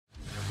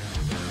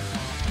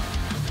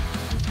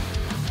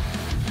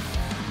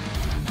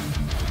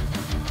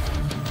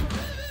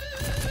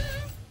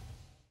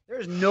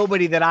there's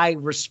nobody that I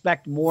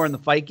respect more in the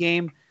fight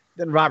game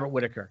than Robert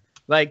Whittaker.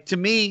 Like, to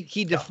me,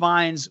 he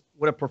defines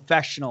what a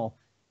professional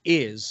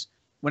is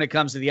when it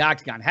comes to the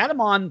octagon. Had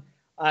him on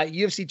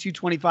UFC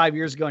 225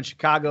 years ago in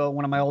Chicago,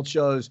 one of my old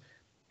shows,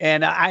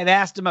 and I'd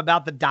asked him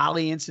about the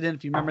dolly incident,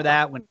 if you remember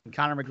that, when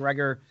Conor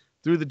McGregor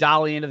threw the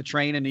dolly into the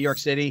train in New York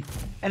City.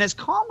 And as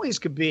calmly as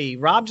could be,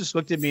 Rob just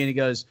looked at me and he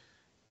goes,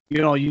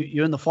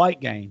 you're in the fight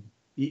game.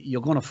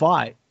 You're going to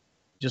fight.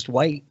 Just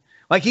wait.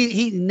 Like,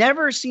 he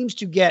never seems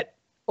to get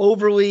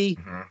overly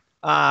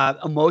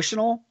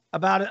emotional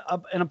about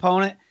an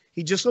opponent.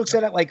 He just looks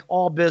at it like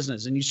all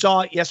business. And you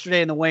saw it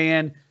yesterday in the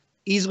weigh-in,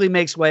 easily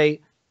makes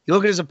weight. You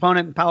look at his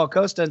opponent, Paulo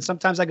Costa, and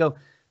sometimes I go,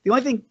 the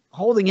only thing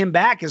holding him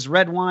back is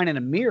red wine and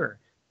a mirror.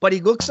 But he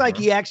looks like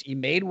he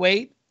made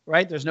weight,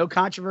 right? There's no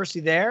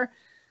controversy there.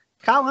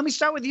 Kyle, let me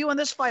start with you on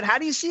this fight. How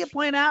do you see it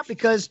playing out?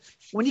 Because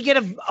when you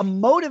get a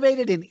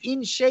motivated and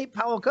in-shape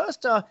Paulo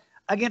Costa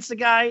against a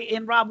guy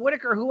in Rob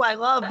Whittaker, who I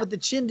love, but the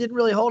chin didn't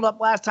really hold up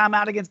last time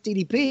out against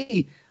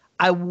DDP,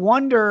 I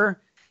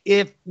wonder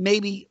if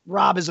maybe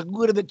Rob is a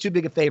little bit too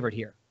big a favorite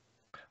here.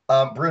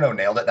 Bruno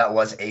nailed it. That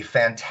was a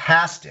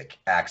fantastic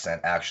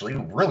accent, actually.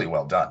 Really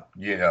well done.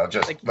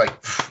 Just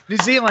like New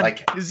Zealand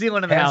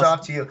in the hands house.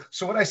 off to you.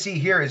 So what I see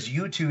here is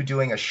you two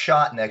doing a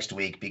shot next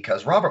week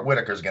because Robert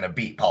Whittaker is going to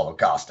beat Paulo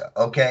Costa.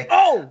 Okay.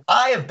 Oh,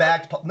 I have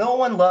backed. No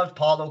one loved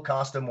Paulo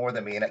Costa more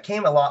than me, and it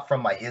came a lot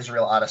from my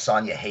Israel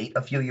Adesanya hate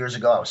a few years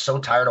ago. I was so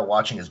tired of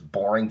watching his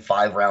boring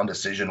 5-round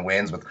decision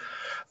wins with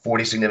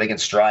 40 significant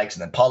strikes,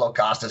 and then Paulo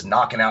Costa's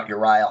knocking out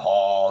Uriah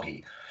Hall.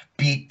 He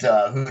beat,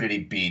 who did he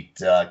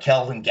beat?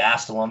 Kelvin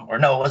Gastelum. Or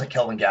no, it wasn't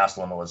Kelvin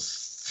Gastelum. It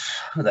was,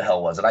 who the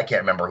hell was it? I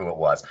can't remember who it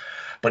was.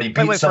 But he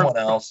beat someone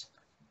else.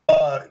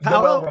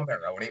 Yoel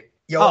Romero. And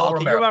Yoel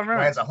Romero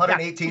lands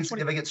 118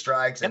 significant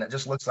strikes, and it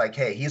just looks like,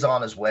 hey, he's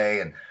on his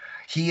way. And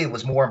he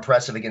was more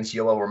impressive against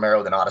Yoel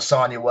Romero than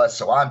Adesanya was.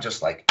 So I'm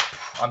just like,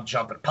 I'm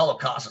jumping. Paulo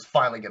Costa's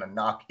finally going to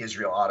knock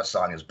Israel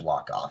Adesanya's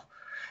block off.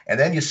 And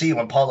then you see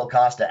when Paulo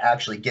Costa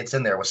actually gets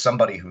in there with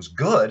somebody who's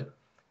good,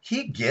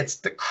 he gets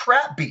the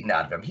crap beaten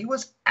out of him. He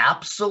was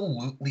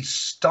absolutely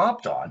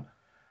stomped on.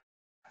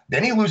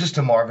 Then he loses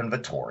to Marvin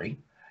Vettori.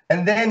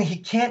 And then he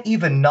can't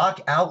even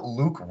knock out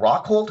Luke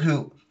Rockhold,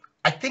 who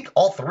I think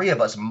all three of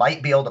us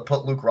might be able to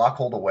put Luke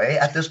Rockhold away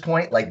at this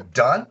point. Like,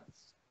 done.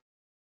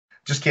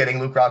 Just kidding.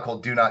 Luke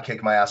Rockhold, do not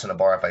kick my ass in a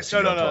bar if I see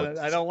you. No.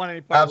 I don't want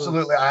any part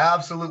Absolutely. I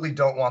absolutely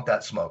don't want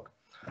that smoke.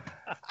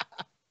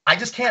 I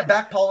just can't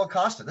back Paulo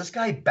Costa. This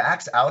guy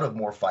backs out of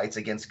more fights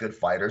against good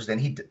fighters than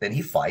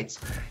he fights.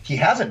 He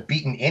hasn't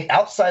beaten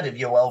outside of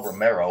Yoel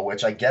Romero,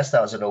 which I guess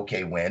that was an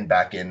okay win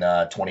back in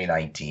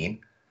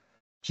 2019.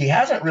 He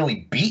hasn't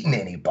really beaten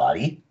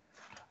anybody.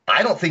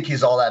 I don't think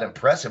he's all that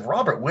impressive.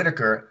 Robert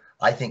Whittaker,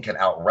 I think, can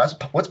out-wrestle.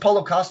 What's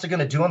Paulo Costa going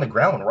to do on the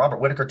ground when Robert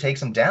Whittaker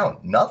takes him down?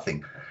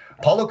 Nothing.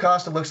 Paulo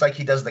Costa looks like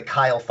he does the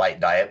Kyle fight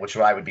diet, which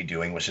I would be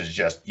doing, which is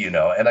just,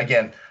 and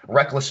again,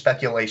 reckless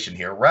speculation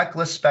here.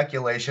 Reckless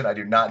speculation. I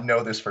do not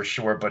know this for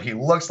sure, but he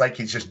looks like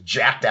he's just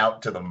jacked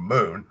out to the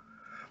moon.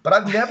 But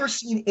I've never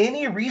seen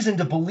any reason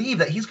to believe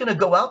that he's going to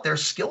go out there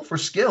skill for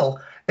skill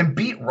and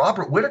beat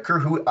Robert Whittaker,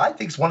 who I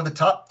think is one of the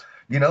top,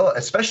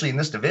 especially in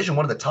this division,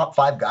 one of the top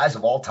 5 guys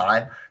of all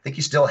time. I think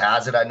he still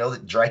has it. I know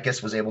that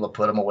Dricus was able to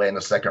put him away in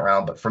the second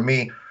round, but for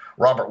me,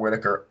 Robert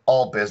Whittaker,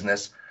 all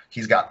business.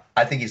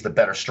 I think he's the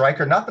better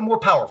striker, not the more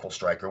powerful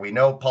striker. We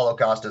know Paulo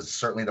Costa is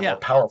certainly the more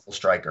powerful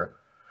striker,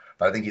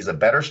 but I think he's a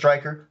better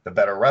striker, the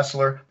better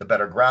wrestler, the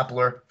better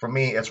grappler. For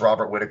me, it's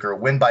Robert Whittaker,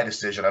 win by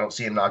decision. I don't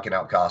see him knocking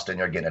out Costa, and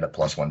you're getting it at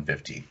plus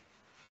 115.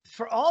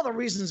 For all the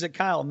reasons that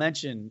Kyle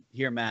mentioned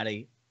here,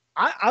 Matty,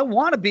 I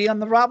want to be on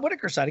the Rob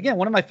Whittaker side. Again,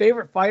 one of my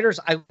favorite fighters.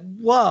 I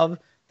love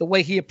the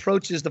way he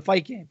approaches the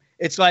fight game.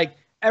 It's like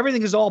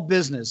everything is all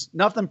business,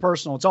 nothing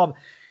personal. It's all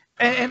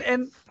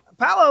and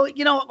Paulo,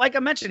 like I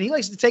mentioned, he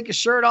likes to take his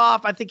shirt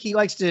off. I think he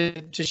likes to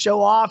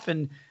show off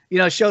and,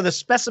 show the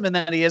specimen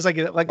that he is, like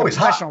a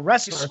professional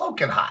wrestler. He's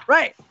smoking hot.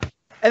 Right.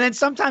 And then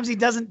sometimes he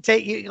doesn't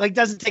take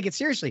it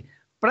seriously.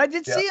 But I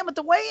did see him at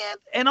the weigh-in,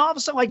 and all of a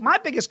sudden, my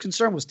biggest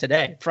concern was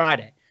today,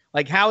 Friday.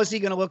 Like, how is he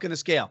going to look in the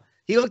scale?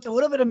 He looked a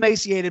little bit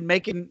emaciated,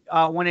 making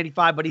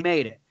 185, but he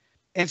made it.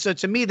 And so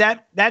to me,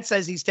 that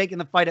says he's taking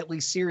the fight at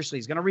least seriously.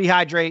 He's going to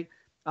rehydrate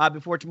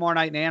before tomorrow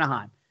night in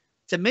Anaheim.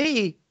 To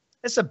me,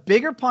 it's a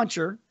bigger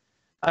puncher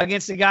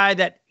against a guy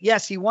that,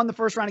 yes, he won the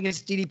first round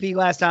against DDP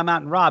last time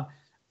out in Rob,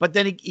 but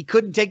then he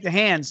couldn't take the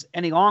hands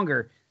any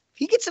longer. If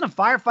he gets in a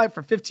firefight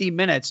for 15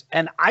 minutes,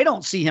 and I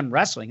don't see him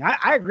wrestling,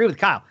 I agree with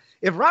Kyle.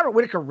 If Robert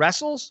Whittaker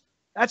wrestles,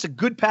 that's a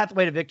good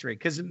pathway to victory,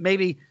 because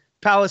maybe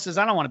Paulo says,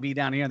 I don't want to be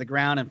down here on the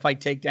ground and fight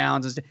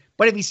takedowns.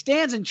 But if he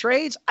stands and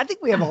trades, I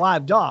think we have a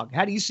live dog.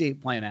 How do you see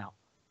it playing out?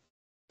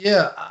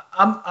 Yeah,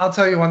 I'll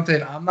tell you one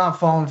thing. I'm not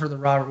falling for the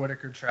Robert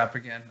Whittaker trap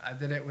again. I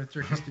did it with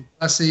Dricus Du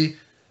Plessis.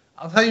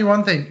 I'll tell you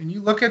one thing. When you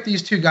look at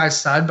these two guys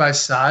side by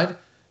side,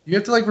 you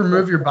have to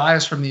remove your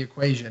bias from the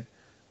equation.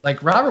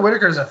 Robert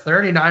Whittaker is a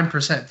 39%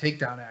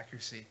 takedown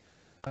accuracy.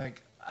 I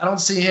don't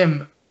see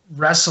him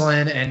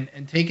wrestling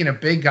and taking a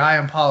big guy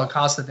on Paulo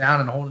Costa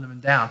down and holding him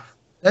down.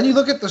 Then you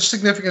look at the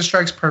significant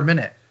strikes per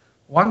minute.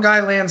 One guy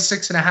lands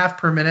 6.5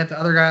 per minute. The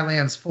other guy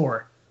lands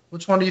 4.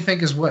 Which one do you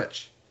think is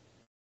which?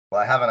 Well,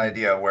 I have an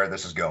idea where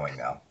this is going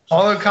now.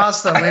 Paulo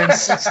Costa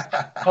lands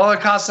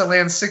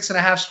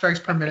 6.5 strikes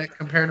per minute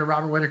compared to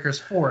Robert Whittaker's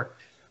 4.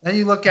 Then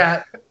you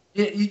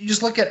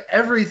just look at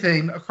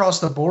everything across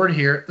the board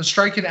here. The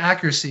striking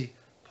accuracy,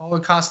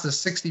 Paulo Costa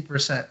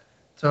 60%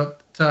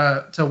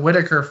 to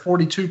Whittaker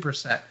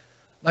 42%.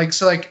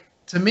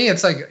 To me,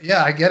 it's like,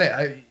 yeah, I get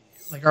it.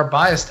 Our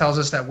bias tells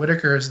us that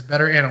Whittaker is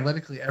better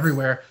analytically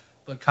everywhere,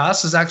 but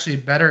Costa is actually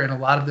better in a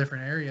lot of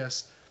different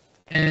areas.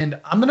 And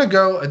I'm going to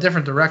go a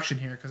different direction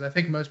here because I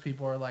think most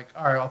people are like,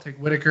 all right, I'll take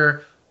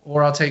Whittaker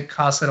or I'll take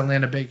Costa to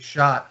land a big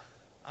shot.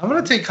 I'm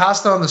going to take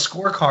Costa on the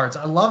scorecards.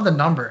 I love the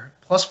number,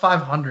 plus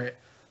 500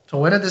 to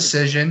win a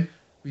decision.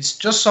 We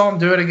just saw him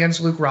do it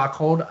against Luke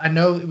Rockhold. I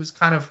know it was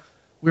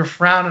we were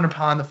frowning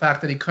upon the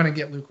fact that he couldn't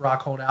get Luke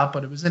Rockhold out,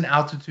 but it was in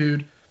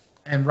altitude,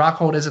 and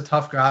Rockhold is a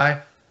tough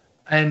guy.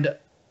 And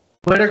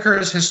Whittaker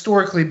has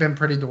historically been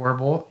pretty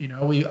durable.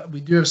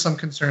 We do have some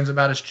concerns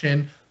about his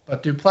chin,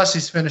 but Du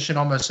Plessis finishing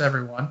almost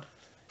everyone.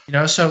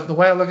 So the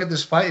way I look at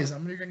this fight is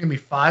I'm going to give me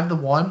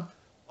 5-1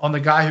 on the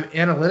guy who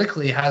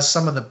analytically has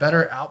some of the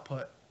better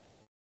output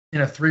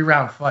in a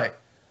 3-round fight.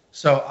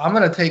 So I'm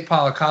going to take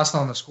Paulo Costa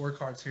on the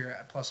scorecards here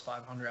at plus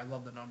 500. I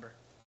love the number.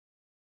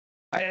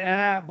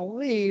 I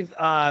believe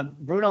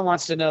Bruno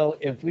wants to know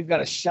if we've got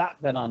a shot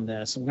bet on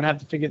this. I'm going to have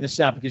to figure this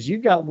out because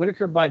you've got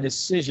Whittaker by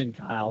decision,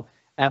 Kyle,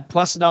 at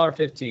plus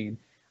 $1.15.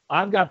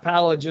 I've got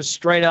Paulo just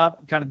straight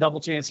up, kind of double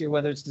chance here,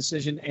 whether it's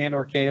decision and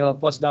or KO,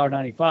 plus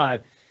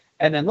 $1.95.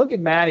 And then look at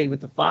Matty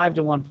with the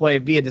 5-1 play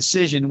via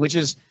decision, which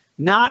is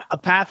not a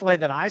pathway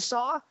that I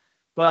saw.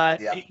 But,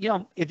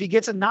 if he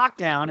gets a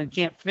knockdown and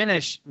can't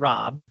finish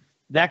Rob,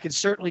 that could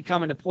certainly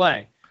come into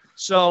play.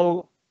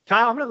 So,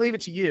 Kyle, I'm going to leave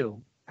it to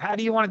you. How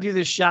do you want to do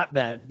this shot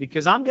bet?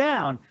 Because I'm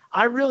down.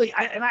 I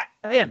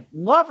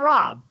love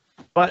Rob,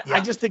 but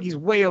I just think he's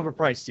way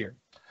overpriced here.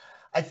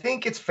 I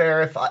think it's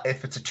fair if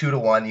it's a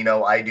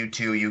 2-1. I do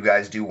 2, you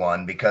guys do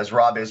 1, because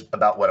Rob is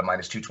about a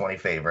minus 220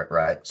 favorite,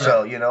 right?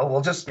 So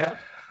we'll just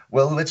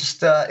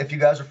if you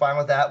guys are fine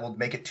with that, we'll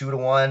make it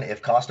 2-1.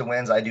 If Costa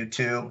wins, I do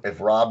 2. If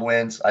Rob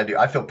wins, I do.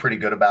 I feel pretty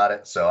good about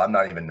it, so I'm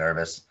not even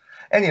nervous.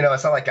 And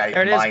it's not like I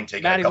mind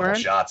taking a couple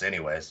shots,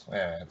 anyways.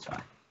 Yeah, it's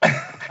fine.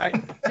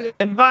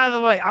 And by the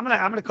way, I'm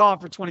gonna call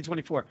it for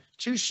 2024.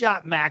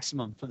 2-shot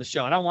maximum for the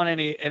show. I don't want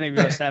any of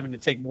us having to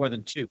take more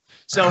than 2.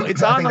 So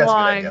it's on the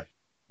line.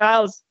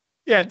 Kyle's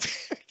got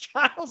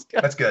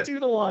that's good.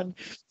 2-1.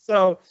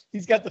 So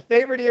he's got the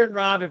favorite here in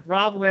Rob. If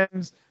Rob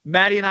wins,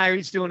 Matty and I are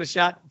each doing a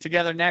shot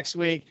together next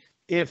week.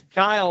 If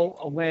Kyle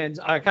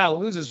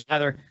loses,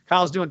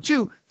 Kyle's doing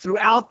 2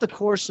 throughout the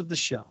course of the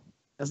show.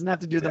 Doesn't have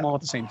to do them all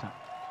at the same time.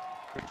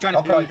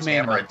 I'll probably just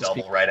hammer a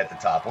double right at the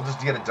top. We'll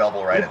just get a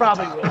double right at the top.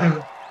 You probably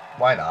will.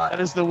 Why not? That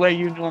is the way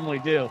you normally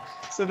do.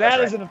 So that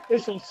is an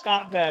official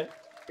shot bet.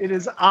 It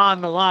is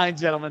on the line,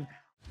 gentlemen.